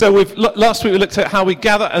So last week we looked at how we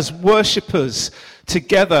gather as worshippers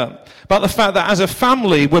together, about the fact that as a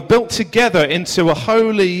family we're built together into a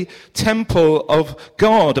holy temple of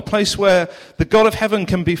God, a place where the God of heaven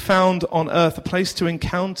can be found on earth, a place to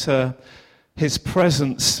encounter his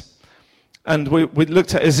presence. And we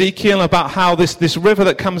looked at Ezekiel, about how this river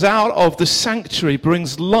that comes out of the sanctuary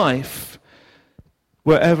brings life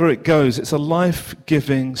wherever it goes. It's a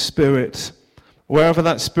life-giving spirit. Wherever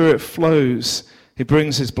that spirit flows, he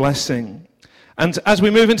brings his blessing. And as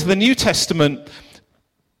we move into the New Testament,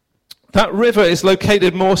 that river is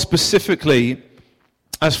located more specifically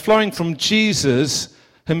as flowing from Jesus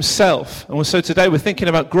himself. And so today we're thinking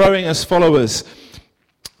about growing as followers,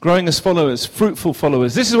 fruitful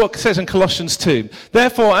followers. This is what it says in Colossians 2.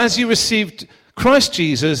 Therefore, as you received Christ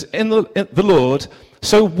Jesus in the Lord,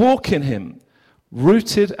 so walk in him,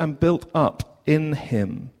 rooted and built up in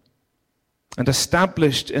him, and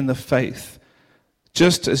established in the faith,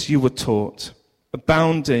 just as you were taught,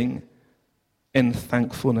 abounding in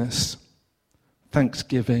thankfulness,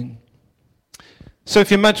 thanksgiving. So if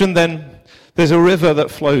you imagine then, there's a river that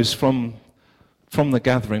flows from the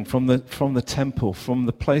gathering, from the temple, from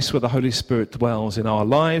the place where the Holy Spirit dwells in our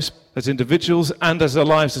lives as individuals and as our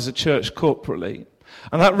lives as a church corporately.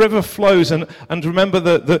 And that river flows, and remember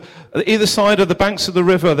that either side of the banks of the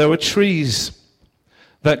river there were trees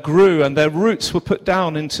that grew, and their roots were put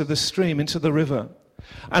down into the stream, into the river.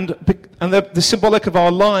 And they're symbolic of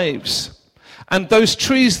our lives. And those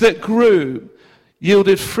trees that grew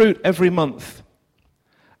yielded fruit every month.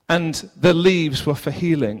 And the leaves were for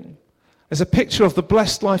healing. As a picture of the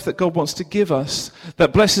blessed life that God wants to give us,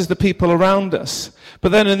 that blesses the people around us.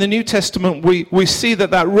 But then in the New Testament, we see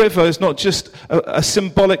that river is not just a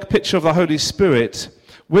symbolic picture of the Holy Spirit.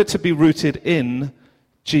 We're to be rooted in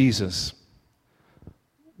Jesus.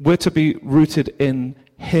 We're to be rooted in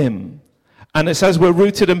him. And it's as we're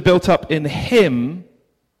rooted and built up in him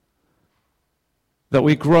that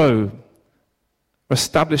we grow,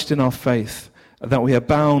 established in our faith, that we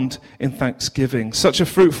abound in thanksgiving. Such a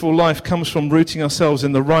fruitful life comes from rooting ourselves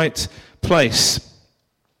in the right place.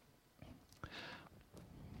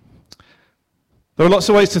 There are lots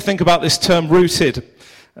of ways to think about this term rooted.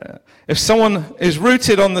 If someone is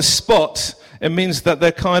rooted on the spot, it means that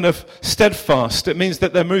they're kind of steadfast. It means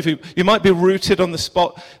that they're moving. You might be rooted on the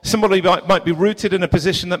spot. Somebody might be rooted in a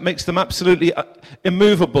position that makes them absolutely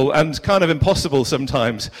immovable and kind of impossible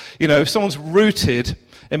sometimes. You know, if someone's rooted,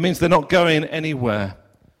 it means they're not going anywhere.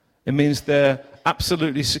 It means they're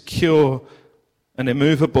absolutely secure and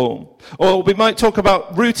immovable. Or we might talk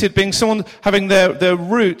about rooted being someone having their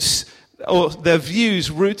roots or their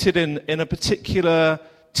views rooted in a particular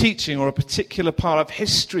teaching or a particular part of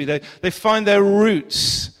history. They find their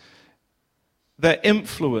roots, their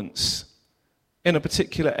influence in a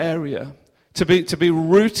particular area. To be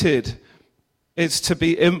rooted is to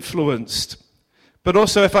be influenced. But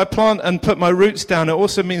also if I plant and put my roots down, it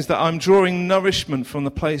also means that I'm drawing nourishment from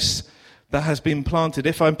the place that has been planted.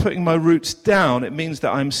 If I'm putting my roots down, it means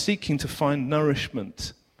that I'm seeking to find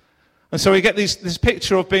nourishment. And so we get this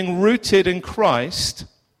picture of being rooted in Christ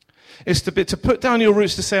is to put down your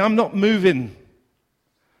roots, to say, I'm not moving.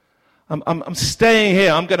 I'm staying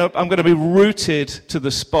here. I'm going to be rooted to the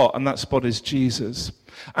spot, and that spot is Jesus.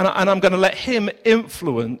 And I'm going to let him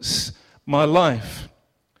influence my life.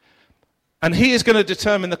 And he is going to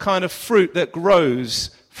determine the kind of fruit that grows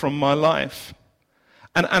from my life.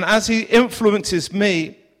 And as he influences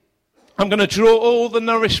me, I'm going to draw all the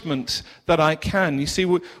nourishment that I can. You see,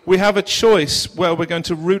 we have a choice where we're going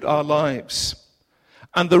to root our lives.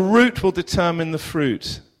 And the root will determine the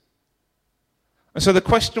fruit. And so the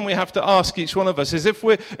question we have to ask each one of us is if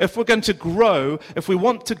we're going to grow, if we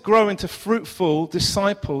want to grow into fruitful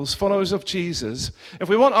disciples, followers of Jesus, if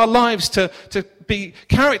we want our lives to be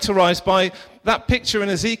characterized by that picture in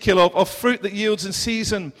Ezekiel of fruit that yields in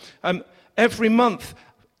season, every month,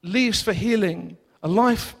 leaves for healing, a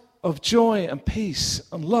life of joy and peace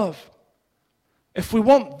and love. If we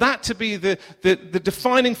want that to be the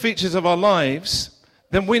defining features of our lives,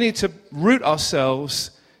 then we need to root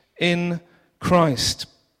ourselves in Christ.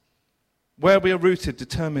 Where we are rooted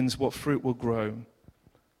determines what fruit will grow.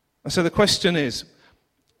 And so the question is,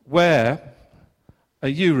 where are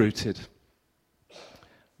you rooted?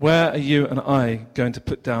 Where are you and I going to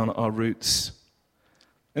put down our roots?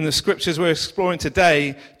 In the scriptures we're exploring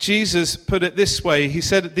today, Jesus put it this way. He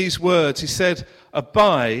said these words. He said,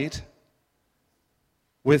 abide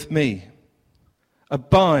with me.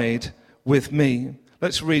 Abide with me.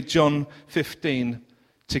 Let's read John 15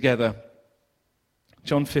 together.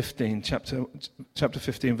 John 15, chapter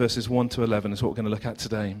 15, verses 1 to 11 is what we're going to look at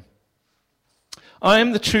today. I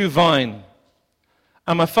am the true vine,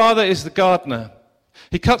 And my Father is the gardener.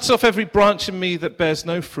 He cuts off every branch in me that bears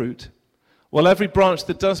no fruit, while every branch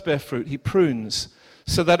that does bear fruit he prunes,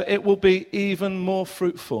 so that it will be even more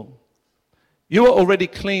fruitful. You are already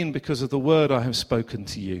clean because of the word I have spoken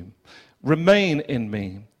to you. Remain in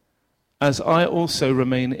me, as I also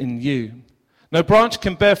remain in you. No branch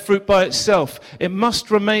can bear fruit by itself. It must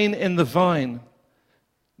remain in the vine.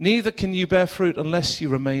 Neither can you bear fruit unless you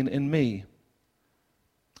remain in me.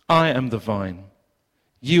 I am the vine.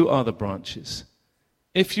 You are the branches.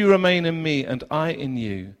 If you remain in me and I in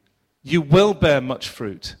you, you will bear much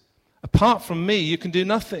fruit. Apart from me, you can do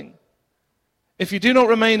nothing. If you do not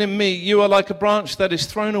remain in me, you are like a branch that is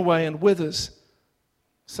thrown away and withers.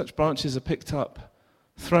 Such branches are picked up,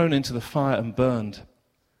 thrown into the fire and burned.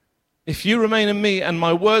 If you remain in me and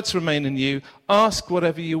my words remain in you, ask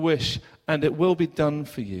whatever you wish, and it will be done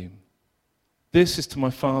for you. This is to my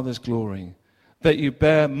Father's glory, that you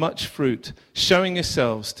bear much fruit, showing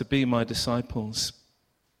yourselves to be my disciples.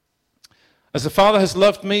 As the Father has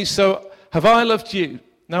loved me, so have I loved you.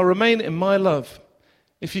 Now remain in my love.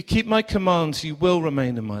 If you keep my commands, you will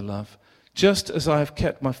remain in my love, just as I have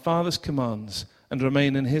kept my Father's commands and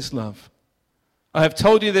remain in his love. I have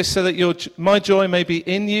told you this so that my joy may be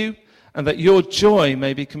in you and that your joy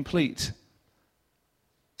may be complete.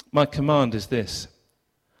 My command is this: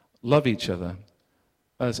 love each other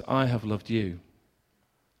as I have loved you.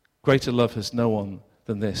 Greater love has no one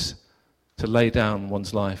than this, to lay down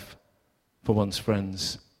one's life for one's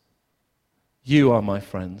friends. You are my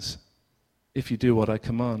friends, if you do what I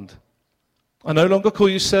command. I no longer call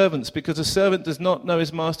you servants, because a servant does not know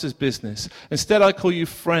his master's business. Instead, I call you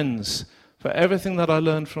friends, for everything that I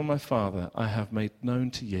learned from my Father I have made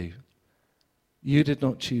known to you. You did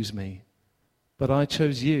not choose me, but I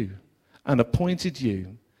chose you and appointed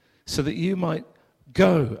you so that you might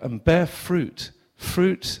go and bear fruit,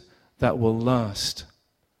 fruit that will last,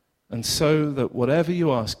 and so that whatever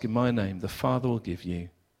you ask in my name, the Father will give you.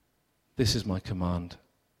 This is my command: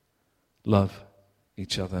 love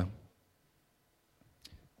each other.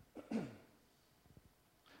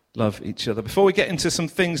 Love each other. Before we get into some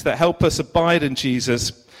things that help us abide in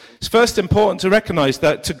Jesus, it's first important to recognize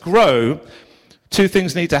that to grow, two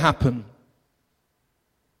things need to happen.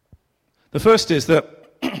 The first is that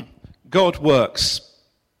God works.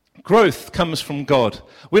 Growth comes from God.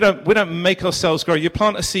 We don't make ourselves grow. You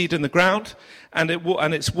plant a seed in the ground, and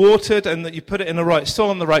it's watered, and that you put it in the right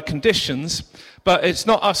soil and the right conditions, but it's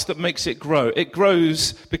not us that makes it grow. It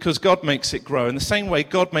grows because God makes it grow. In the same way,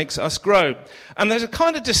 God makes us grow. And there's a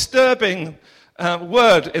kind of disturbing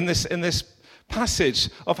word in this passage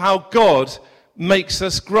of how God makes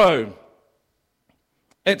us grow.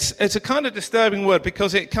 It's a kind of disturbing word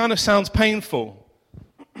because it kind of sounds painful.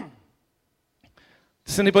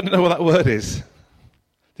 Does anybody know what that word is?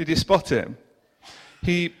 Did you spot it?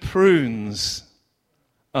 He prunes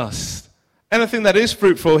us. Anything that is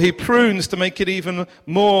fruitful, he prunes to make it even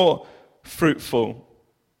more fruitful.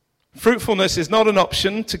 Fruitfulness is not an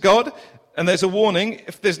option to God, and there's a warning.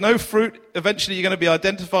 If there's no fruit, eventually you're going to be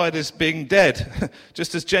identified as being dead.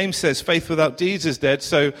 Just as James says, faith without deeds is dead,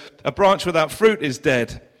 so a branch without fruit is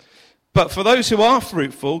dead. But for those who are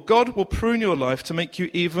fruitful, God will prune your life to make you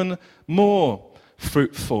even more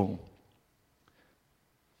fruitful.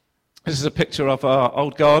 This is a picture of our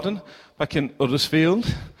old garden back in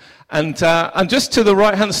Uddersfield. And just to the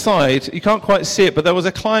right-hand side, you can't quite see it, but there was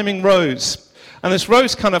a climbing rose. And this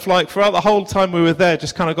rose kind of like, throughout the whole time we were there,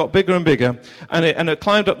 just kind of got bigger and bigger. And it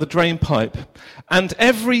climbed up the drain pipe. And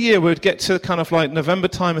every year we'd get to kind of like November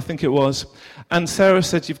time, I think it was. And Sarah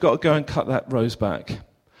said, you've got to go and cut that rose back.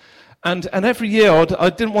 And every year I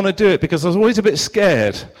didn't want to do it because I was always a bit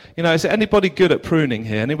scared. You know, is there anybody good at pruning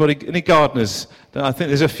here? Any gardeners? I think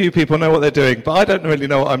there's a few people who know what they're doing, but I don't really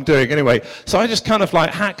know what I'm doing anyway. So I just kind of like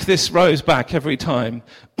hack this rose back every time.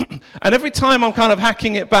 And every time I'm kind of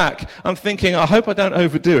hacking it back, I'm thinking, I hope I don't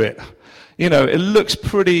overdo it. You know, it looks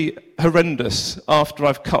pretty horrendous after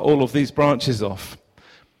I've cut all of these branches off.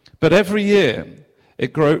 But every year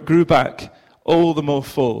it grew back all the more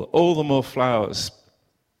full, all the more flowers.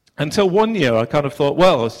 Until one year I kind of thought,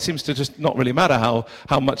 well, it seems to just not really matter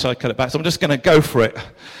how much I cut it back, so I'm just going to go for it.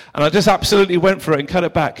 And I just absolutely went for it and cut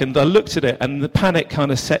it back, and I looked at it, and the panic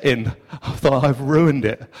kind of set in. I thought, I've ruined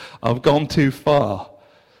it. I've gone too far.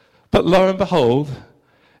 But lo and behold,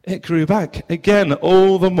 it grew back again,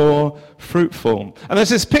 all the more fruitful. And there's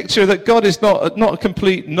this picture that God is not a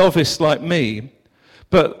complete novice like me,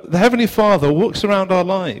 but the Heavenly Father walks around our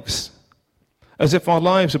lives as if our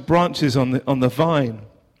lives are branches on the vine.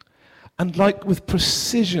 And like with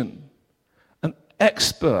precision and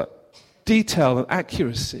expert detail and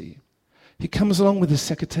accuracy, he comes along with his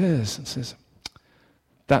secateurs and says,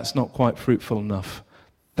 that's not quite fruitful enough.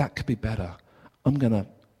 That could be better. I'm going to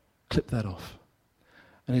clip that off.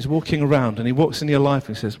 And he's walking around and he walks into your life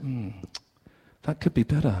and he says, that could be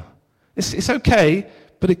better. It's okay,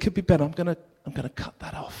 but it could be better. I'm going to cut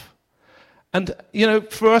that off. And,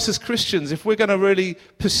 for us as Christians, if we're going to really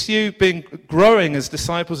pursue growing as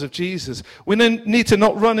disciples of Jesus, we need to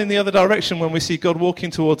not run in the other direction when we see God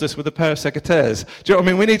walking towards us with a pair of secateurs. Do you know what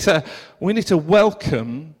I mean? We need to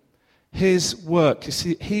welcome his work. You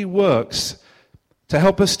see, he works to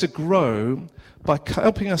help us to grow by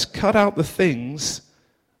helping us cut out the things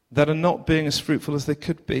that are not being as fruitful as they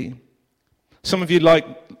could be. Some of you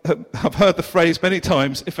have heard the phrase many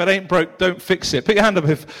times, if it ain't broke, don't fix it. Put your hand up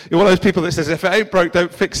if you're one of those people that says, if it ain't broke,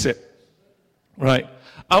 don't fix it. Right.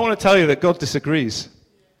 I want to tell you that God disagrees.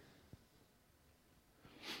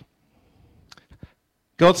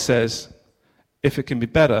 God says, if it can be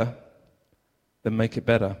better, then make it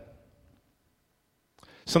better.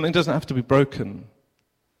 Something doesn't have to be broken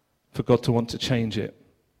for God to want to change it.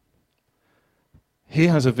 He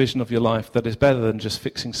has a vision of your life that is better than just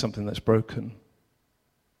fixing something that's broken.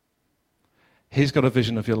 He's got a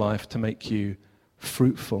vision of your life to make you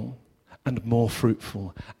fruitful and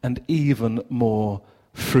even more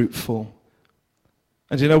fruitful.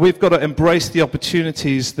 And we've got to embrace the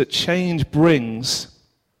opportunities that change brings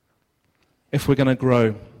if we're going to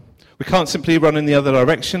grow. We can't simply run in the other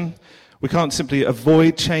direction. We can't simply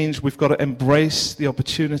avoid change. We've got to embrace the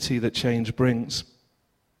opportunity that change brings.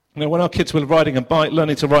 When our kids were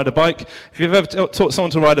learning to ride a bike, if you've ever taught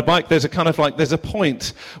someone to ride a bike, there's a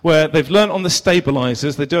point where they've learned on the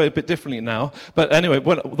stabilizers. They do it a bit differently now. But anyway,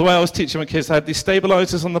 the way I was teaching my kids, I had these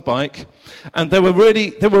stabilizers on the bike, and they were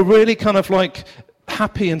really kind of like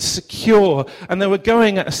happy and secure, and they were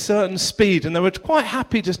going at a certain speed, and they were quite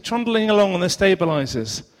happy just trundling along on the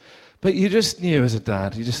stabilizers. But you just knew as a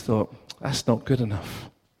dad, you just thought, that's not good enough.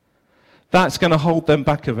 That's going to hold them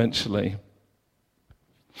back eventually.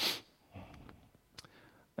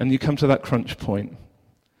 And you come to that crunch point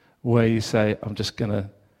where you say, I'm just going to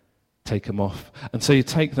take them off. And so you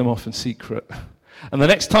take them off in secret. And the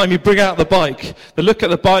next time you bring out the bike, they look at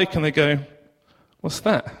the bike and they go, what's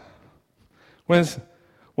that? Where's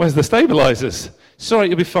the stabilizers? Sorry,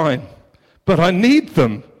 you'll be fine. But I need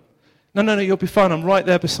them. No, you'll be fine. I'm right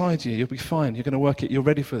there beside you. You'll be fine. You're going to work it. You're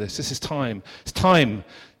ready for this. This is time. It's time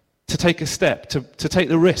to take a step, to take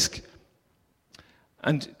the risk.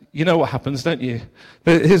 And you know what happens, don't you?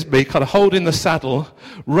 Here's me kind of holding the saddle,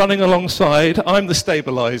 running alongside. I'm the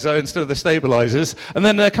stabilizer instead of the stabilizers. And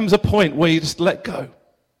then there comes a point where you just let go.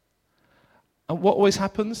 And what always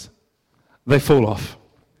happens? They fall off.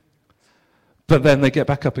 But then they get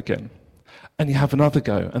back up again. And you have another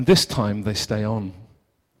go. And this time they stay on.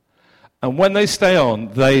 And when they stay on,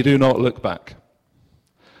 they do not look back.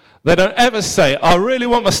 They don't ever say, I really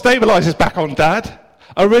want my stabilizers back on, Dad.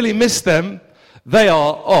 I really miss them. They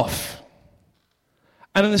are off.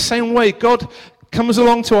 And in the same way, God comes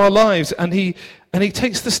along to our lives and he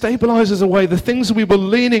takes the stabilizers away, the things we were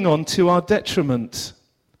leaning on to our detriment,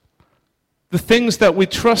 the things that we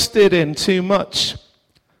trusted in too much.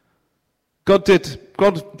 God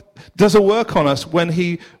does a work on us when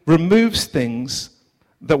he removes things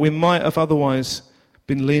that we might have otherwise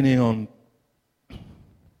been leaning on.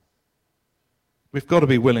 We've got to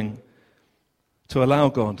be willing to allow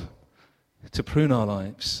God to prune our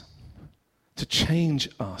lives, to change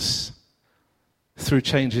us through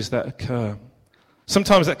changes that occur.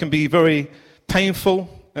 Sometimes that can be very painful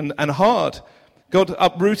and hard. God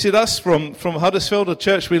uprooted us from Huddersfield, a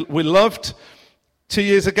church we loved 2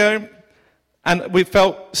 years ago, and we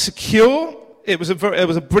felt secure. It's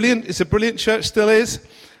a brilliant church, still is,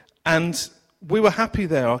 and we were happy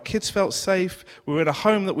there. Our kids felt safe. We were in a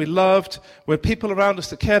home that we loved. We had people around us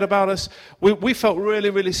that cared about us. We felt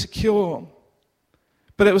really, really secure.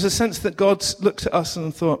 But it was a sense that God looked at us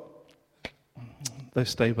and thought, those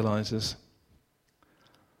stabilizers,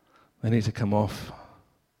 they need to come off.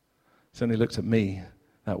 He's only looked at me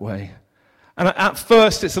that way. And at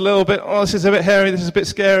first it's a little bit, this is a bit hairy, this is a bit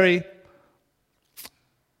scary.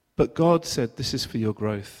 But God said, this is for your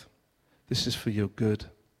growth. This is for your good.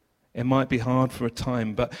 It might be hard for a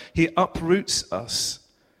time, but he uproots us.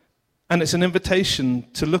 And it's an invitation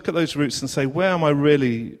to look at those roots and say, where am I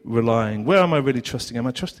really relying? Where am I really trusting? Am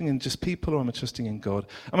I trusting in just people or am I trusting in God?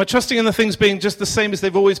 Am I trusting in the things being just the same as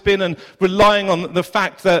they've always been and relying on the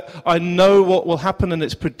fact that I know what will happen and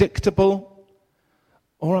it's predictable?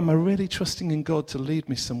 Or am I really trusting in God to lead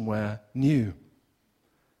me somewhere new,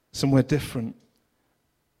 somewhere different?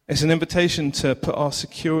 It's an invitation to put our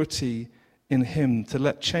security in him, to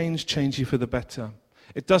let change you for the better.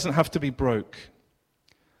 It doesn't have to be broke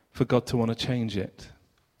for God to want to change it.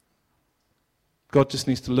 God just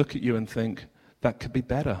needs to look at you and think, that could be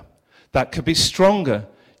better. That could be stronger.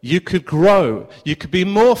 You could grow. You could be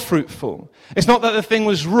more fruitful. It's not that the thing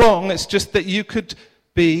was wrong, it's just that you could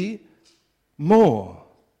be more.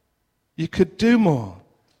 You could do more.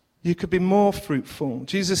 You could be more fruitful.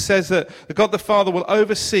 Jesus says that God the Father will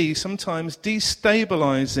oversee sometimes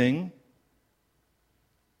destabilizing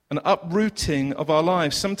and uprooting of our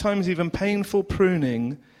lives, sometimes even painful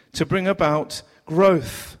pruning to bring about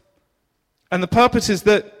growth. And the purpose is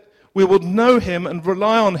that we will know him and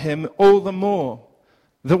rely on him all the more,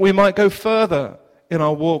 that we might go further in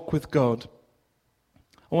our walk with God.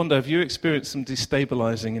 I wonder, have you experienced some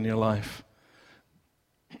destabilizing in your life?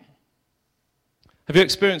 Have you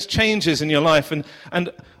experienced changes in your life?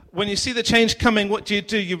 And when you see the change coming, what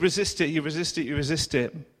do? You resist it, you resist it, you resist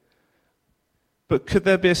it. But could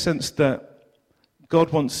there be a sense that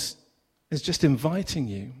God is just inviting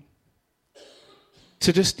you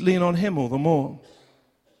to just lean on him all the more?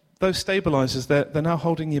 Those stabilizers, they're now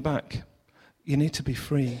holding you back. You need to be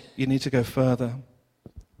free. You need to go further.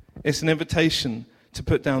 It's an invitation to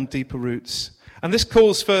put down deeper roots. And this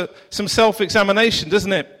calls for some self-examination,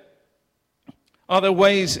 doesn't it? Are there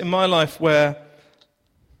ways in my life where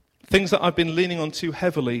things that I've been leaning on too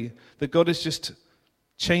heavily, that God is just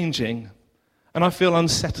changing, and I feel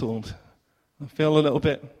unsettled? I feel a little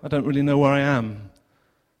bit, I don't really know where I am.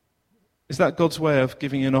 Is that God's way of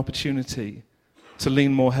giving you an opportunity to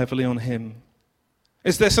lean more heavily on him?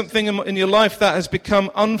 Is there something in your life that has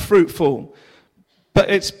become unfruitful, but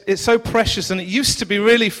it's so precious and it used to be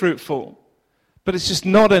really fruitful, but it's just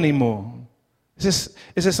not anymore? Is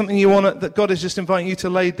there something that God is just inviting you to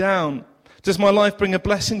lay down? Does my life bring a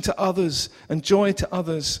blessing to others and joy to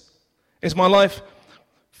others? Is my life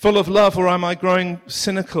full of love, or am I growing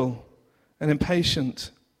cynical and impatient?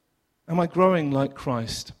 Am I growing like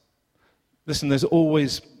Christ? Listen, there's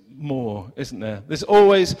always more, isn't there? There's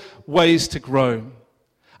always ways to grow.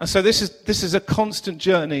 And so this is a constant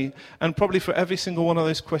journey, and probably for every single one of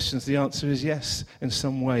those questions, the answer is yes, in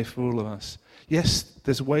some way for all of us. Yes,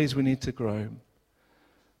 there's ways we need to grow.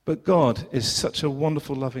 But God is such a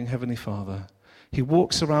wonderful, loving Heavenly Father. He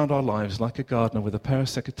walks around our lives like a gardener with a pair of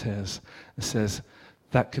secateurs and says,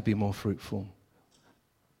 that could be more fruitful.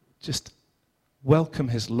 Just welcome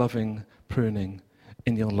his loving pruning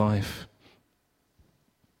in your life.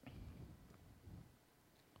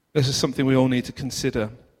 This is something we all need to consider.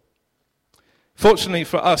 Fortunately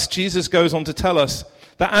for us, Jesus goes on to tell us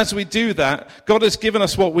that as we do that, God has given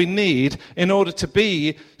us what we need in order to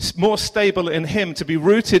be more stable in him, to be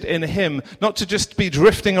rooted in him, not to just be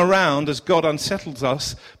drifting around as God unsettles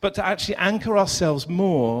us, but to actually anchor ourselves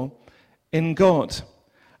more in God.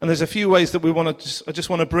 And there's a few ways that I just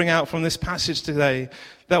want to bring out from this passage today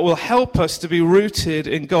that will help us to be rooted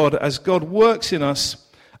in God as God works in us,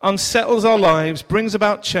 unsettles our lives, brings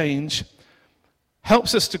about change,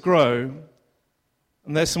 helps us to grow.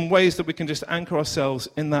 And there's some ways that we can just anchor ourselves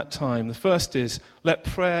in that time. The first is, let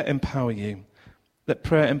prayer empower you. Let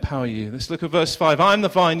prayer empower you. Let's look at verse 5. I am the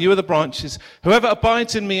vine, you are the branches. Whoever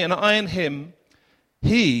abides in me and I in him,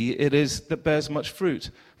 he it is that bears much fruit.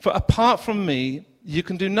 For apart from me, you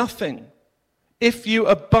can do nothing. If you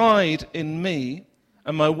abide in me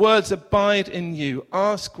and my words abide in you,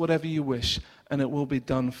 ask whatever you wish and it will be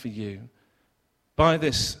done for you. By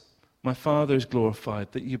this, my Father is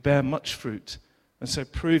glorified, that you bear much fruit. And so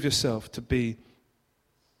prove yourself to be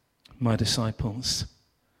my disciples.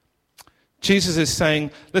 Jesus is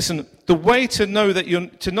saying, listen, the way to know that you're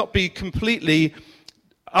to not be completely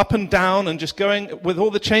up and down and just going with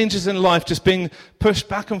all the changes in life, just being pushed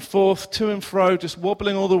back and forth, to and fro, just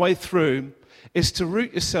wobbling all the way through, is to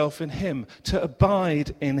root yourself in him, to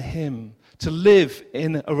abide in him, to live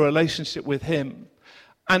in a relationship with him.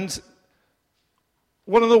 And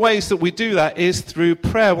one of the ways that we do that is through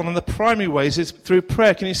prayer. One of the primary ways is through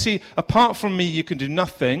prayer. Can you see, apart from me, you can do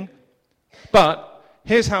nothing. But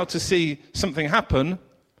here's how to see something happen.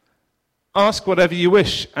 Ask whatever you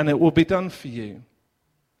wish, and it will be done for you.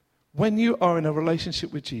 When you are in a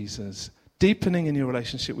relationship with Jesus, deepening in your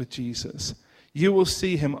relationship with Jesus, you will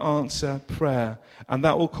see him answer prayer, and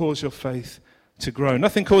that will cause your faith to grow.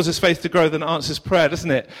 Nothing causes faith to grow than answers prayer,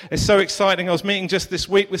 doesn't it? It's so exciting. I was meeting just this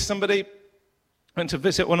week with somebody. Went to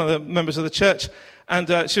visit one of the members of the church,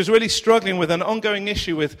 and she was really struggling with an ongoing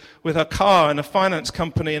issue with her car and a finance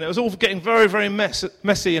company, and it was all getting very, very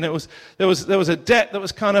messy, and there was a debt that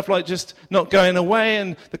was kind of like just not going away,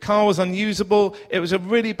 and the car was unusable. It was a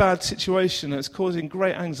really bad situation, and it's causing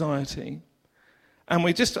great anxiety. And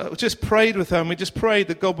we just prayed with her, and we just prayed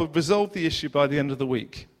that God would resolve the issue by the end of the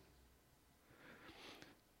week.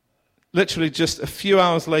 Literally just a few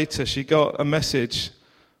hours later, she got a message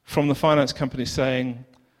from the finance company saying,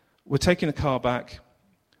 we're taking the car back,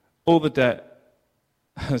 all the debt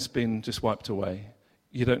has been just wiped away.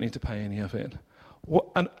 You don't need to pay any of it.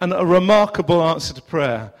 And a remarkable answer to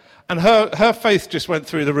prayer. And her faith just went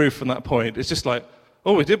through the roof from that point. It's just like,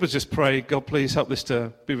 all we did was just pray, God, please help this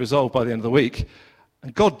to be resolved by the end of the week.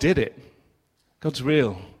 And God did it. God's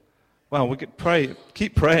real. Wow, we could pray,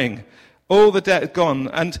 keep praying. All the debt gone.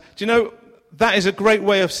 And do you know, that is a great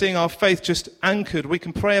way of seeing our faith just anchored. We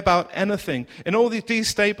can pray about anything. In all the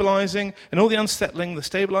destabilizing, in all the unsettling, the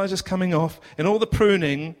stabilizers coming off, in all the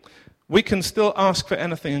pruning, we can still ask for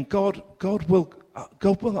anything. And God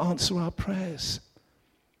will answer our prayers.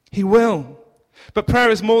 He will. But prayer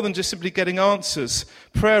is more than just simply getting answers.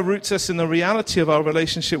 Prayer roots us in the reality of our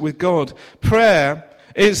relationship with God. Prayer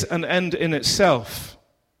is an end in itself.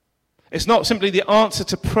 It's not simply the answer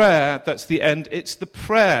to prayer that's the end. It's the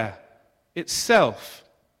prayer itself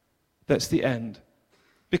that's the end.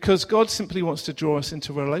 Because God simply wants to draw us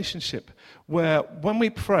into a relationship where when we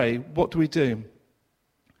pray, what do?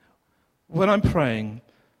 When I'm praying,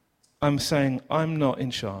 I'm saying I'm not in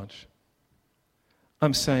charge.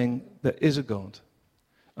 I'm saying there is a God.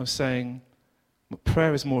 I'm saying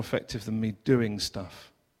prayer is more effective than me doing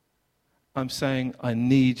stuff. I'm saying I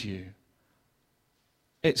need you.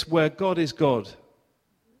 It's where God is God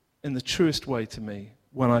in the truest way to me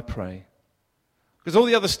when I pray. Because all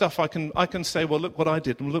the other stuff I can say, well, look what I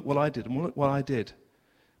did, and look what I did, and look what I did.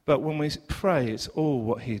 But when we pray, it's all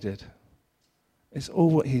what he did. It's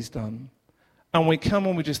all what he's done. And we come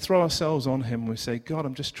and we just throw ourselves on him. We say, God,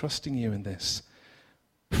 I'm just trusting you in this.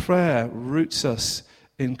 Prayer roots us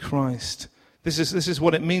in Christ. This is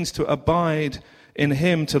what it means to abide in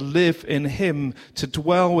him, to live in him, to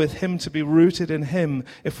dwell with him, to be rooted in him.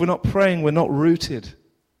 If we're not praying, we're not rooted.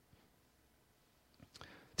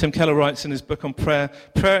 Tim Keller writes in his book on prayer,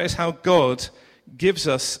 prayer is how God gives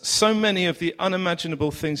us so many of the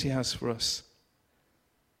unimaginable things he has for us.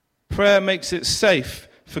 Prayer makes it safe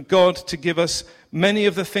for God to give us many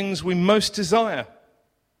of the things we most desire.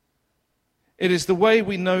 It is the way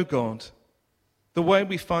we know God, the way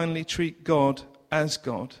we finally treat God as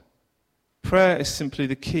God. Prayer is simply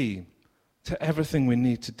the key to everything we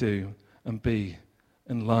need to do and be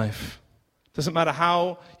in life. Doesn't matter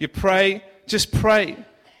how you pray, just pray.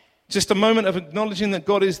 Just a moment of acknowledging that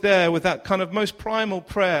God is there with that kind of most primal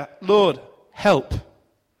prayer. Lord, help. You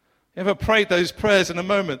ever prayed those prayers in a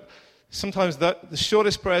moment? Sometimes the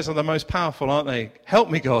shortest prayers are the most powerful, aren't they? Help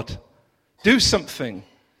me, God. Do something.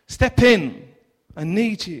 Step in. I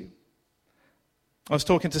need you. I was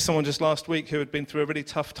talking to someone just last week who had been through a really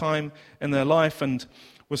tough time in their life and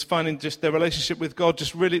was finding just their relationship with God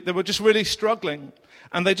they were just really struggling.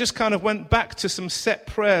 And they just kind of went back to some set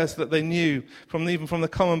prayers that they knew even from the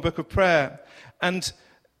Common Book of Prayer. And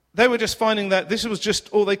they were just finding that this was just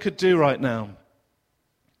all they could do right now.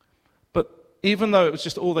 But even though it was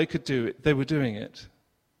just all they could do, they were doing it.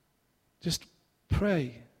 Just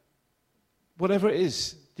pray. Whatever it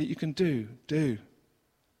is that you can do.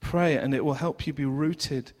 Pray, and it will help you be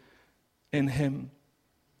rooted in him.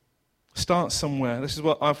 Start somewhere. This is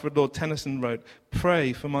what Alfred Lord Tennyson wrote.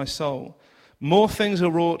 Pray for my soul. More things are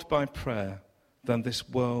wrought by prayer than this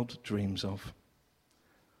world dreams of.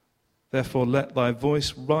 Therefore, let thy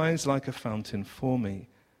voice rise like a fountain for me,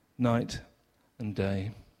 night and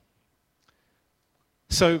day.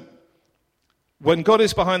 So, when God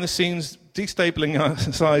is behind the scenes,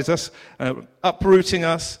 destabilizing us, uprooting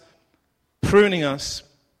us, pruning us,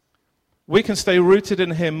 we can stay rooted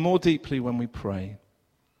in him more deeply when we pray.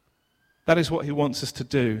 That is what he wants us to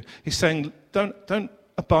do. He's saying, don't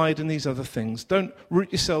abide in these other things. Don't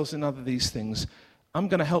root yourselves in these things. I'm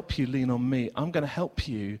going to help you lean on me. I'm going to help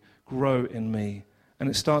you grow in me. And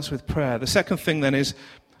it starts with prayer. The second thing then is,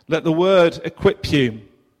 let the word equip you.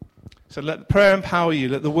 So let prayer empower you.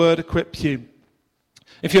 Let the word equip you.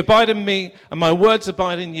 If you abide in me and my words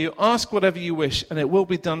abide in you, ask whatever you wish and it will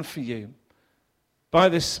be done for you. By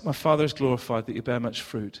this my Father is glorified, that you bear much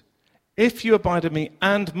fruit. If you abide in me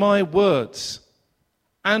and my words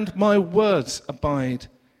abide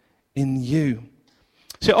in you.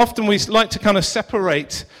 So often we like to kind of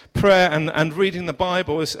separate prayer and reading the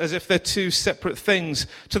Bible as if they're two separate things,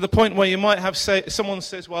 to the point where you might have someone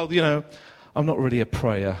says, well, I'm not really a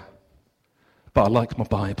prayer, but I like my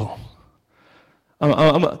Bible.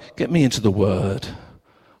 Get me into the Word.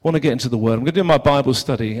 I want to get into the Word. I'm going to do my Bible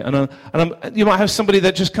study. And you might have somebody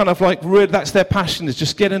that just kind of that's their passion, is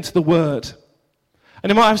just get into the Word. And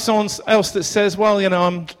you might have someone else that says, well,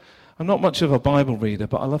 I'm not much of a Bible reader,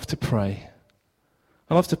 but I love to pray.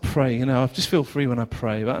 I love to pray. I just feel free when I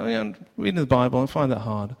pray. But I'm reading the Bible, I find that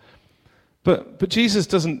hard. But Jesus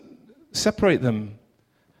doesn't separate them.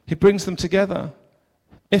 He brings them together.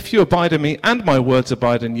 If you abide in me and my words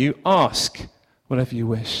abide in you, ask whatever you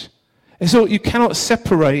wish. You cannot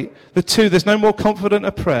separate the two. There's no more confident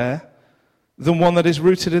a prayer than one that is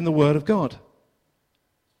rooted in the word of God.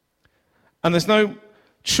 And there's no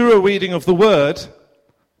truer reading of the word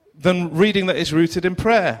than reading that is rooted in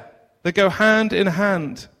prayer. They go hand in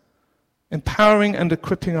hand, empowering and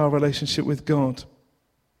equipping our relationship with God.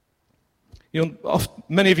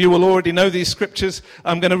 Many of you will already know these scriptures.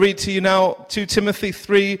 I'm going to read to you now 2 Timothy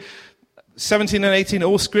 3:17 and 18.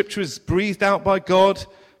 All scripture is breathed out by God,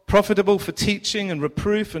 profitable for teaching and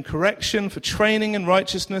reproof and correction, for training in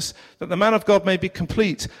righteousness, that the man of God may be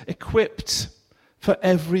complete, equipped for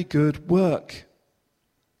every good work.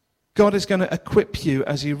 God is going to equip you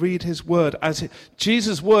as you read his word, as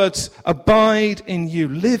Jesus' words abide in you,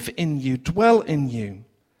 live in you, dwell in you.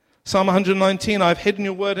 Psalm 119, I've hidden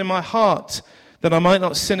your word in my heart that I might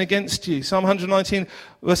not sin against you. Psalm 119,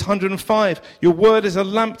 verse 105, your word is a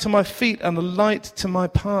lamp to my feet and a light to my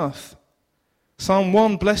path. Psalm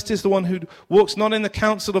 1, blessed is the one who walks not in the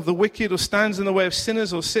counsel of the wicked or stands in the way of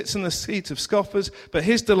sinners or sits in the seat of scoffers, but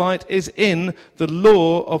his delight is in the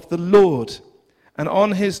law of the Lord. And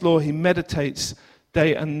on his law he meditates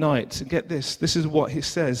day and night. And get this is what he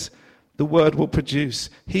says the word will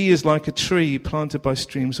produce. He is like a tree planted by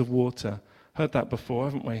streams of water. Heard that before,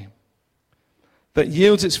 haven't we? That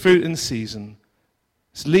yields its fruit in season.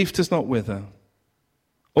 Its leaf does not wither.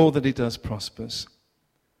 All that he does prospers.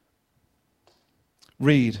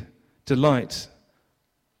 Read, delight,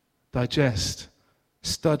 digest,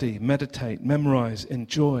 study, meditate, memorize,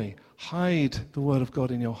 enjoy. Hide the word of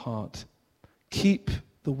God in your heart. Keep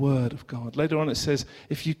the word of God. Later on it says,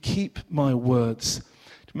 if you keep my words.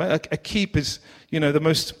 A keep is, the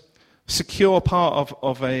most secure part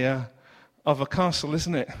of a castle,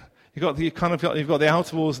 isn't it? You've got the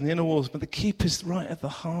outer walls and the inner walls, but the keep is right at the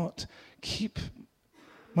heart. Keep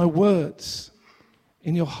my words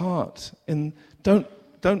in your heart, and don't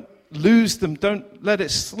lose them. Don't let it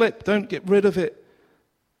slip. Don't get rid of it.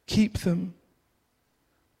 Keep them.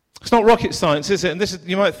 It's not rocket science, is it? And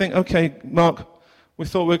you might think, okay, Mark, we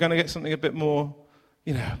thought we were going to get something a bit more,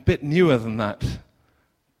 a bit newer than that.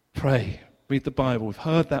 Pray, read the Bible. We've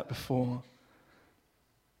heard that before.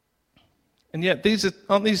 And yet,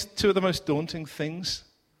 aren't these two of the most daunting things?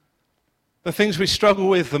 The things we struggle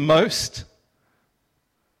with the most?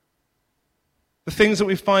 The things that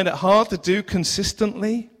we find it hard to do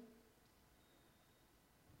consistently?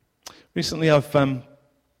 Recently, I've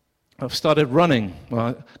started running.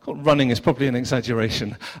 Well, running is probably an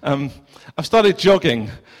exaggeration. I've started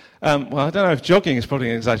jogging. I don't know if jogging is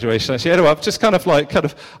probably an exaggeration, actually. Anyway,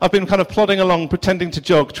 I've been plodding along, pretending to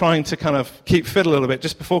jog, trying to kind of keep fit a little bit.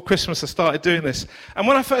 Just before Christmas, I started doing this. And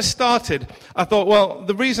when I first started, I thought, well,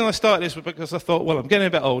 the reason I started this was because I thought, well, I'm getting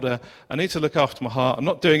a bit older. I need to look after my heart. I'm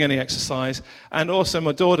not doing any exercise. And also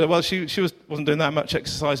my daughter, well, she wasn't doing that much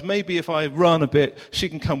exercise. Maybe if I run a bit, she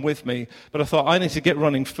can come with me. But I thought, I need to get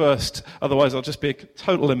running first. Otherwise, I'll just be a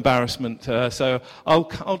total embarrassment. So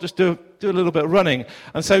I'll just do a little bit of running.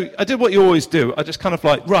 And so I did what you always do. I just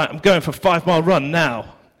right, I'm going for a 5-mile run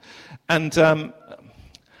now. And, the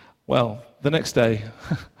next day,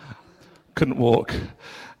 couldn't walk.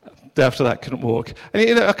 Day after that, couldn't walk.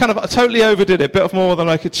 And, I totally overdid it, a bit more than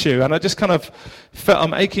I could chew. And I just felt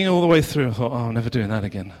I'm aching all the way through. I thought, I'm never doing that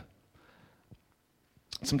again.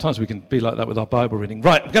 Sometimes we can be like that with our Bible reading.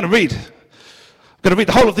 Right, I'm going to read. I'm going to read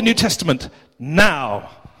the whole of the New Testament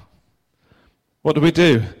now. What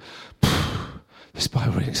do? This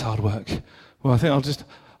Bible reading's hard work. Well, I think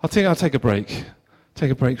I'll take a break.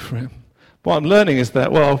 Take a break for it. What I'm learning is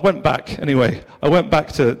that, I went back anyway. I went back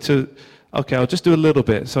to okay, I'll just do a little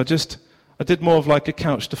bit. So I did more of like a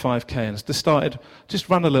couch to 5K, and just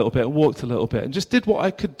ran a little bit, walked a little bit, and just did what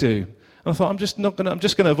I could do. And I thought, I'm just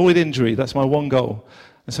going to avoid injury. That's my one goal.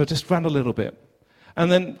 And so I just ran a little bit.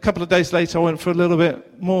 And then a couple of days later, I went for a little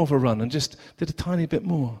bit more of a run and just did a tiny bit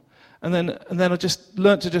more. And then I just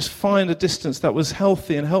learned to just find a distance that was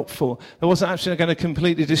healthy and helpful, that wasn't actually going to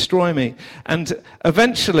completely destroy me. And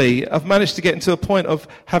eventually, I've managed to get into a point of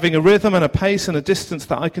having a rhythm and a pace and a distance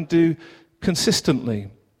that I can do consistently.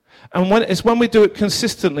 And it's when we do it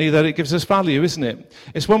consistently that it gives us value, isn't it?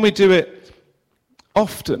 It's when we do it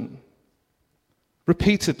often,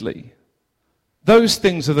 repeatedly. Those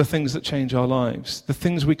things are the things that change our lives, the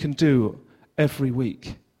things we can do every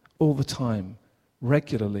week, all the time,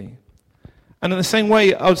 regularly. And in the same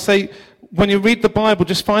way, I would say, when you read the Bible,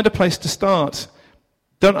 just find a place to start.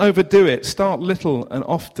 Don't overdo it. Start little and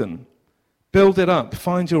often. Build it up.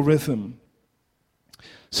 Find your rhythm.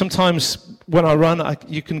 Sometimes when I run,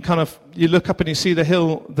 you look up and you see the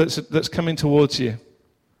hill that's coming towards you.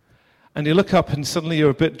 And you look up and suddenly you're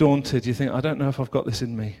a bit daunted. You think, I don't know if I've got this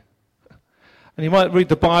in me. And you might read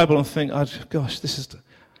the Bible and think, oh, gosh, this is...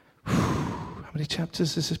 how many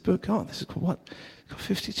chapters is this book got? This is what? It's got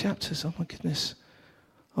 50 chapters. Oh, my goodness.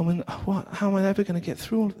 I mean, what? How am I ever going to get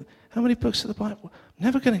through all of it? How many books of the Bible? I'm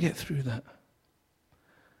never going to get through that.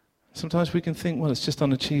 Sometimes we can think, well, it's just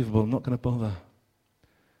unachievable. I'm not going to bother.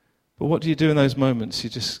 But what do you do in those moments? You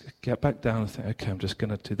just get back down and think, okay, I'm just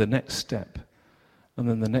going to do the next step. And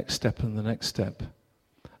then the next step and the next step.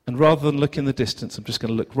 And rather than look in the distance, I'm just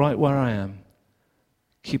going to look right where I am,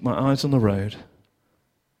 keep my eyes on the road,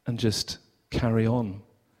 and just carry on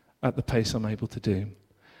at the pace I'm able to do.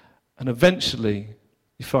 And eventually,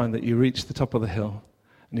 you find that you reach the top of the hill,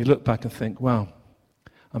 and you look back and think, wow,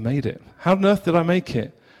 I made it. How on earth did I make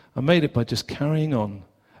it? I made it by just carrying on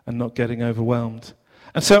and not getting overwhelmed.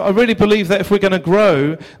 And so I really believe that if we're going to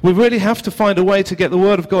grow, we really have to find a way to get the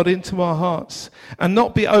Word of God into our hearts and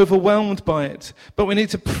not be overwhelmed by it. But we need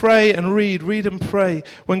to pray and read and pray.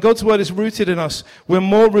 When God's Word is rooted in us, we're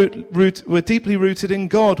we're deeply rooted in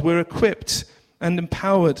God. We're equipped and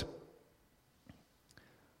empowered.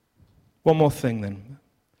 One more thing then.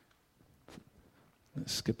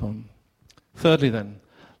 Let's skip on. Thirdly then,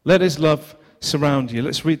 let His love surround you.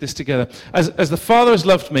 Let's read this together. As the Father has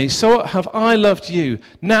loved me, so have I loved you.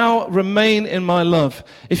 Now remain in my love.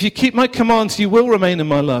 If you keep my commands, you will remain in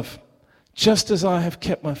my love, just as I have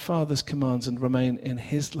kept my Father's commands and remain in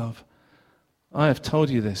his love. I have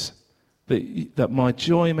told you this, that my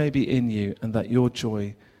joy may be in you and that your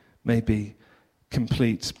joy may be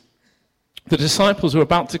complete. The disciples were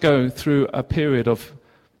about to go through a period of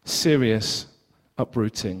serious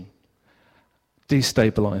uprooting,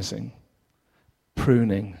 destabilizing,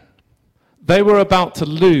 pruning. They were about to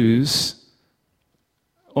lose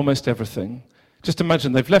almost everything. Just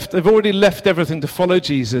imagine, they've already left everything to follow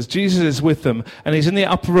Jesus. Jesus is with them, and he's in the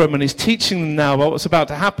upper room, and he's teaching them now about what's about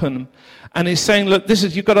to happen. And he's saying, look,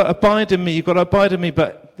 you've got to abide in me,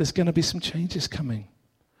 but there's going to be some changes coming.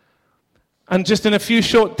 And just in a few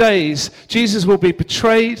short days, Jesus will be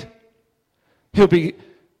betrayed, he'll be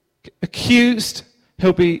accused,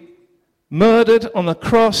 he'll be murdered on the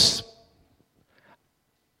cross,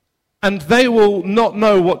 and they will not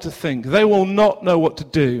know what to think. They will not know what to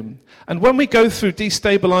do. And when we go through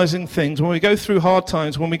destabilizing things, when we go through hard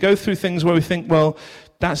times, when we go through things where we think, well,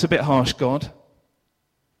 that's a bit harsh, God,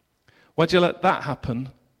 why'd you let that happen?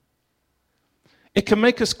 It can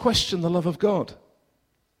make us question the love of God.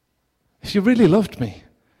 If you really loved me,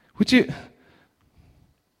 would you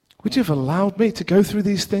have allowed me to go through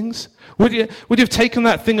these things? Would you have taken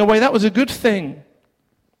that thing away? That was a good thing.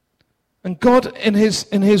 And God, in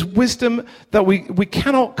his wisdom that we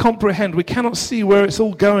cannot comprehend, we cannot see where it's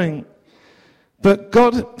all going. But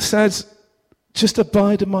God says, just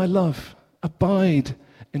abide in my love. Abide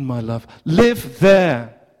in my love. Live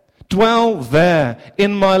there. Dwell there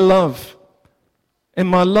in my love. In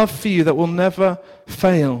my love for you that will never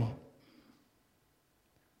fail.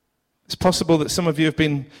 It's possible that some of you have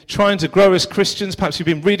been trying to grow as Christians. Perhaps you've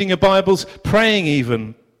been reading your Bibles, praying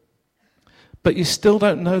even. But you still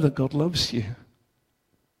don't know that God loves you.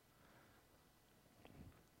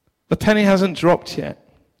 The penny hasn't dropped yet.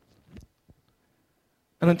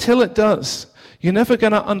 And until it does, you're never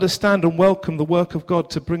going to understand and welcome the work of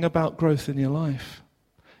God to bring about growth in your life.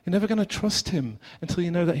 You're never going to trust him until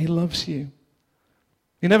you know that he loves you.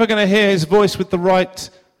 You're never going to hear his voice with the right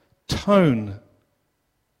tone.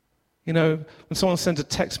 You know, when someone sends a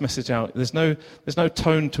text message out, there's no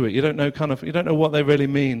tone to it. You don't know what they really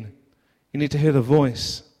mean. You need to hear the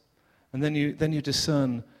voice, and then you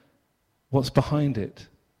discern what's behind it.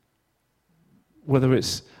 Whether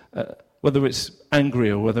it's angry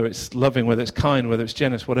or whether it's loving, whether it's kind, whether it's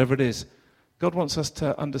generous, whatever it is, God wants us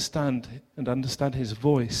to understand his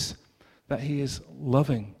voice, that he is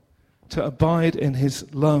loving, to abide in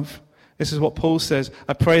his love. This is what Paul says.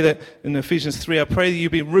 I pray that in Ephesians 3, I pray that you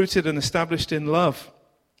be rooted and established in love,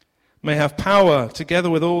 may have power together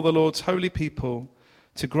with all the Lord's holy people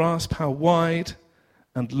to grasp how wide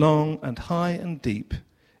and long and high and deep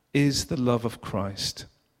is the love of Christ,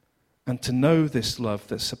 and to know this love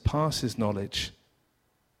that surpasses knowledge,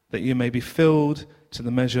 that you may be filled to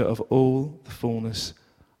the measure of all the fullness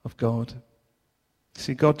of God.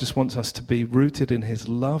 See, God just wants us to be rooted in his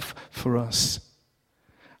love for us.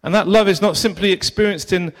 And that love is not simply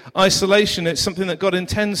experienced in isolation. It's something that God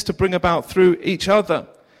intends to bring about through each other.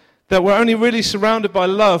 That we're only really surrounded by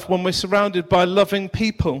love when we're surrounded by loving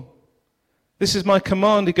people. This is my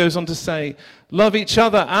command, he goes on to say, love each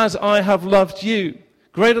other as I have loved you.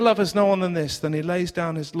 Greater love has no one than this, than he lays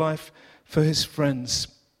down his life for his friends.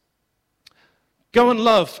 Go and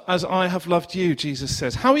love as I have loved you, Jesus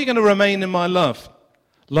says. How are you going to remain in my love?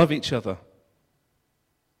 Love each other.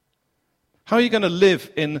 How are you going to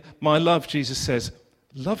live in my love, Jesus says?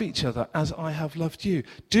 Love each other as I have loved you.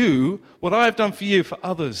 Do what I have done for you for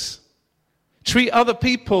others. Treat other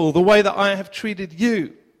people the way that I have treated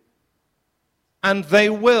you. And they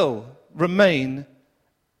will remain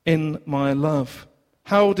in my love.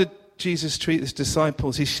 How did Jesus treat his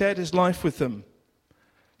disciples? He shared his life with them.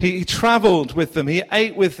 He traveled with them. He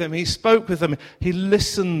ate with them. He spoke with them. He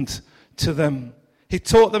listened to them. He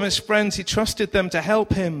taught them as friends. He trusted them to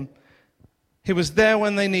help him. He was there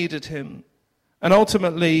when they needed him. And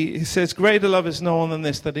ultimately, he says, greater love is no one than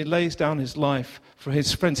this, that he lays down his life for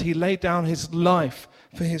his friends. He laid down his life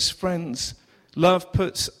for his friends. Love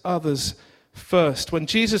puts others first. When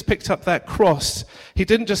Jesus picked up that cross, he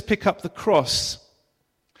didn't just pick up the cross.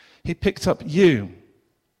 He picked up you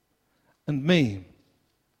and me.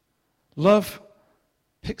 Love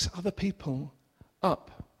picks other people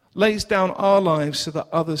up, lays down our lives so that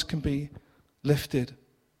others can be lifted.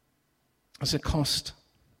 As a cost.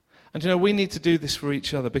 And we need to do this for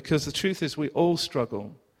each other, because the truth is we all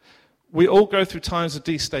struggle. We all go through times of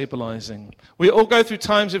destabilizing. We all go through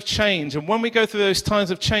times of change. And when we go through those times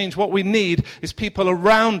of change, what we need is people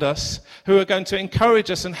around us who are going to encourage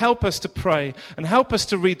us and help us to pray and help us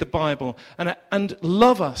to read the Bible and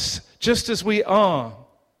love us just as we are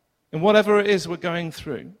in whatever it is we're going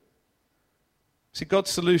through. See, God's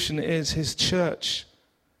solution is his church.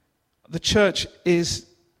 The church is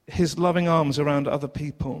his loving arms around other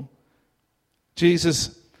people.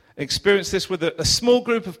 Jesus experienced this with a small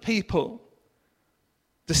group of people,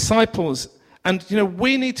 disciples, and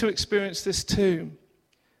we need to experience this too.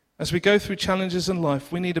 As we go through challenges in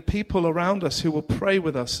life, we need a people around us who will pray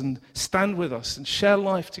with us and stand with us and share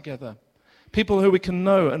life together. People who we can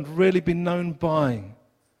know and really be known by.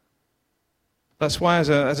 That's why as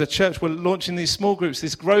a church we're launching these small groups,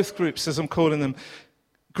 these growth groups as I'm calling them.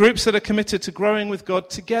 Groups that are committed to growing with God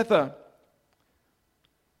together.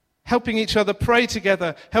 Helping each other pray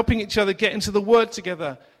together. Helping each other get into the Word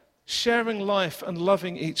together. Sharing life and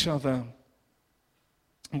loving each other.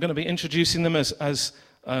 I'm going to be introducing them as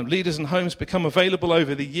leaders and homes become available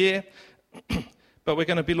over the year. But we're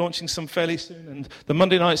going to be launching some fairly soon. And the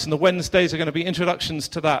Monday nights and the Wednesdays are going to be introductions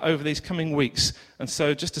to that over these coming weeks. And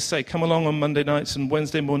so just to say, come along on Monday nights and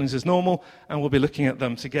Wednesday mornings as normal. And we'll be looking at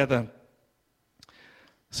them together.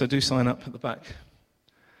 So do sign up at the back.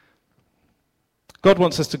 God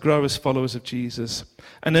wants us to grow as followers of Jesus.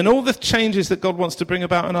 And in all the changes that God wants to bring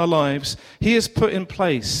about in our lives, he has put in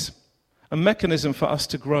place a mechanism for us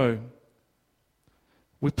to grow.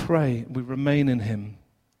 We pray, we remain in him.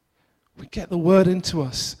 We get the word into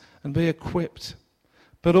us and be equipped.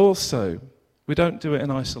 But also, we don't do it in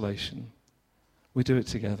isolation. We do it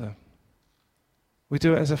together. We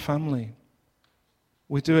do it as a family.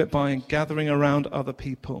 We do it by gathering around other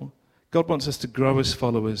people. God wants us to grow as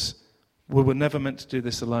followers. We were never meant to do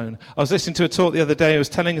this alone. I was listening to a talk the other day. I was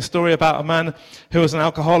telling a story about a man who was an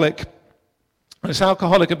alcoholic. This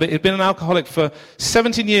alcoholic, he'd been an alcoholic for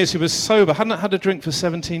 17 years. He was sober, hadn't had a drink for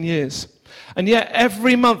 17 years. And yet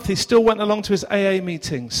every month he still went along to his AA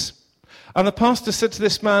meetings. And the pastor said to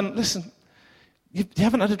this man, listen, you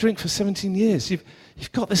haven't had a drink for 17 years.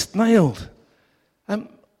 You've got this nailed.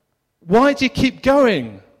 Why do you keep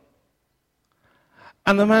going?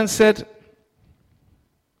 And the man said,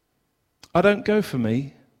 I don't go for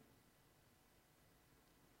me.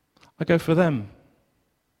 I go for them.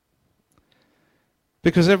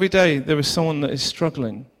 Because every day there is someone that is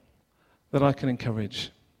struggling that I can encourage.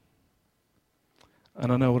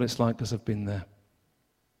 And I know what it's like because I've been there.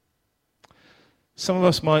 Some of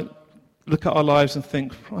us might look at our lives and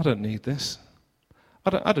think, I don't need this. I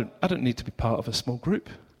don't need to be part of a small group.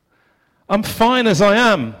 I'm fine as I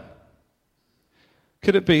am.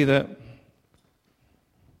 Could it be that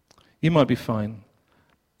you might be fine?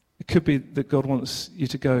 It could be that God wants you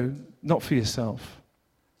to go, not for yourself,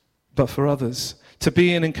 but for others, to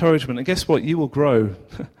be an encouragement. And guess what? You will grow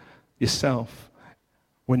yourself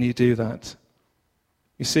when you do that.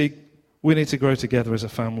 You see, we need to grow together as a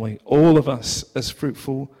family, all of us as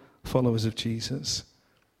fruitful followers of Jesus.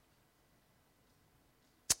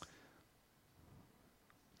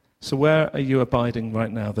 So where are you abiding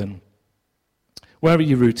right now then? Where are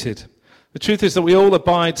you rooted? The truth is that we all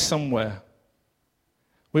abide somewhere.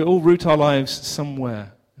 We all root our lives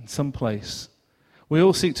somewhere, in some place. We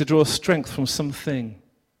all seek to draw strength from something.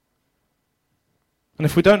 And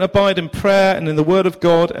if we don't abide in prayer and in the Word of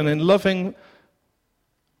God and in loving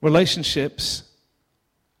relationships,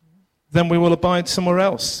 then we will abide somewhere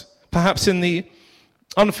else. Perhaps in the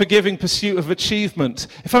unforgiving pursuit of achievement.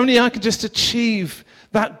 If only I could just achieve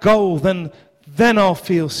that goal, then I'll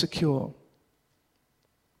feel secure.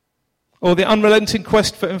 Or the unrelenting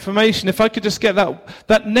quest for information. If I could just get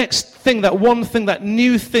that next thing, that one thing, that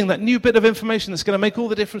new bit of information that's going to make all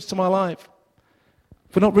the difference to my life.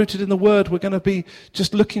 If we're not rooted in the Word, we're going to be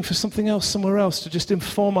just looking for something else somewhere else to just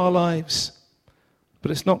inform our lives.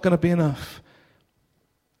 But it's not going to be enough.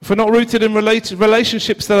 If we're not rooted in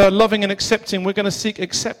relationships that are loving and accepting, we're going to seek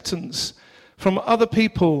acceptance from other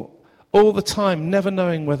people all the time, never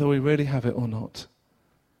knowing whether we really have it or not.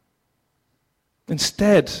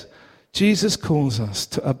 Instead, Jesus calls us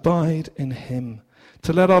to abide in Him,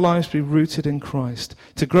 to let our lives be rooted in Christ,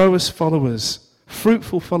 to grow as followers,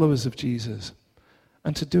 fruitful followers of Jesus,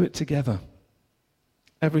 and to do it together.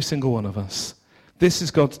 Every single one of us. This is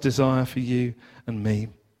God's desire for you and me.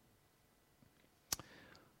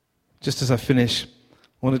 Just as I finish, I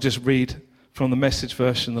want to just read from the Message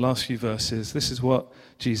version, the last few verses. This is what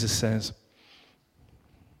Jesus says.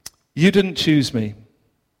 You didn't choose me.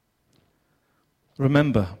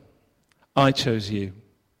 Remember, I chose you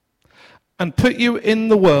and put you in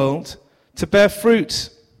the world to bear fruit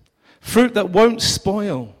that won't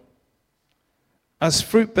spoil. As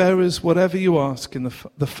fruit bearers, whatever you ask in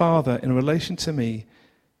the Father in relation to me,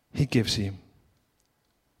 He gives you.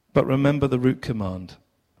 But remember the root command.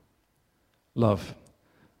 Love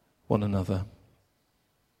one another.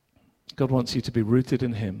 God wants you to be rooted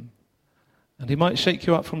in Him. And He might shake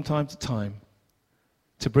you up from time to time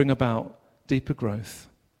to bring about deeper growth.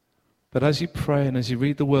 But as you pray and as you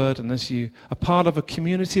read the Word and as you are part of a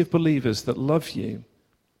community of believers that love you,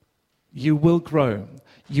 you will grow.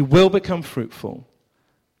 You will become fruitful.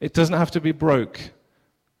 It doesn't have to be broke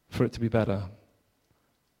for it to be better.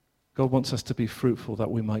 God wants us to be fruitful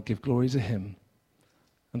that we might give glory to Him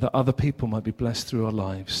and that other people might be blessed through our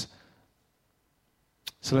lives.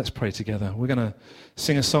 So let's pray together. We're going to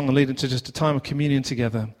sing a song and lead into just a time of communion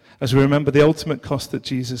together as we remember the ultimate cost that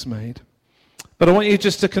Jesus made. But I want you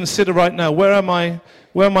just to consider right now, where am I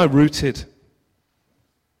rooted?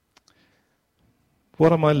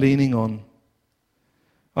 What am I leaning on?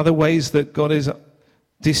 Are there ways that God is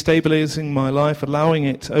destabilizing my life, allowing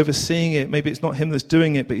it, overseeing it? Maybe it's not Him that's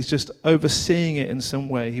doing it, but He's just overseeing it in some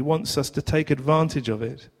way. He wants us to take advantage of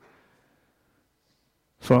it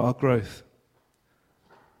for our growth.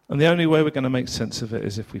 And the only way we're going to make sense of it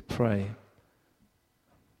is if we pray.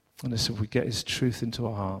 And it's if we get His truth into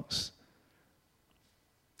our hearts.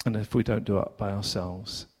 And if we don't do it by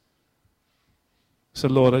ourselves. So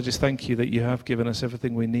Lord, I just thank you that you have given us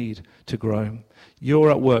everything we need to grow. You're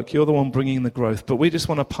at work. You're the one bringing the growth. But we just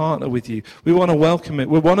want to partner with you. We want to welcome it.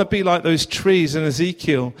 We want to be like those trees in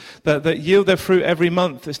Ezekiel that yield their fruit every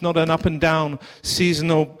month. It's not an up and down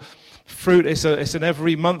seasonal fruit. It's an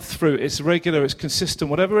every month fruit. It's regular. It's consistent.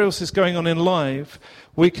 Whatever else is going on in life,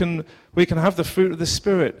 we can have the fruit of the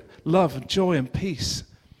Spirit, love and joy and peace.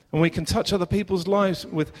 And we can touch other people's lives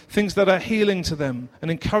with things that are healing to them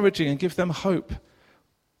and encouraging and give them hope.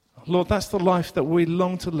 Lord, that's the life that we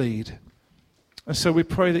long to lead. And so we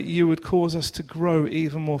pray that you would cause us to grow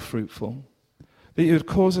even more fruitful. That you would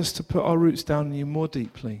cause us to put our roots down in you more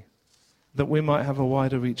deeply. That we might have a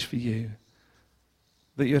wider reach for you.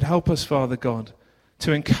 That you would help us, Father God,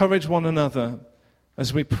 to encourage one another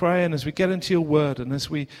as we pray and as we get into your word and as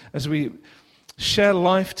we share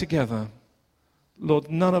life together.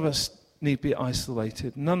 Lord, none of us need be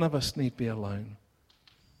isolated. None of us need be alone.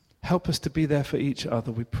 Help us to be there for each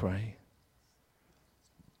other, we pray.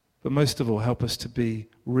 But most of all, help us to be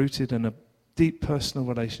rooted in a deep personal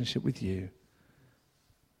relationship with you.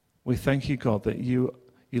 We thank you, God, that you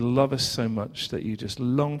love us so much that you just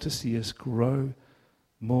long to see us grow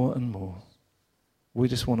more and more. We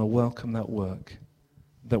just want to welcome that work,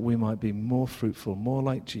 that we might be more fruitful, more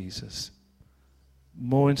like Jesus,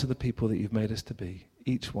 more into the people that you've made us to be.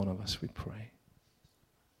 Each one of us, we pray.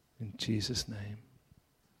 In Jesus' name.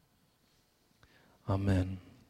 Amen.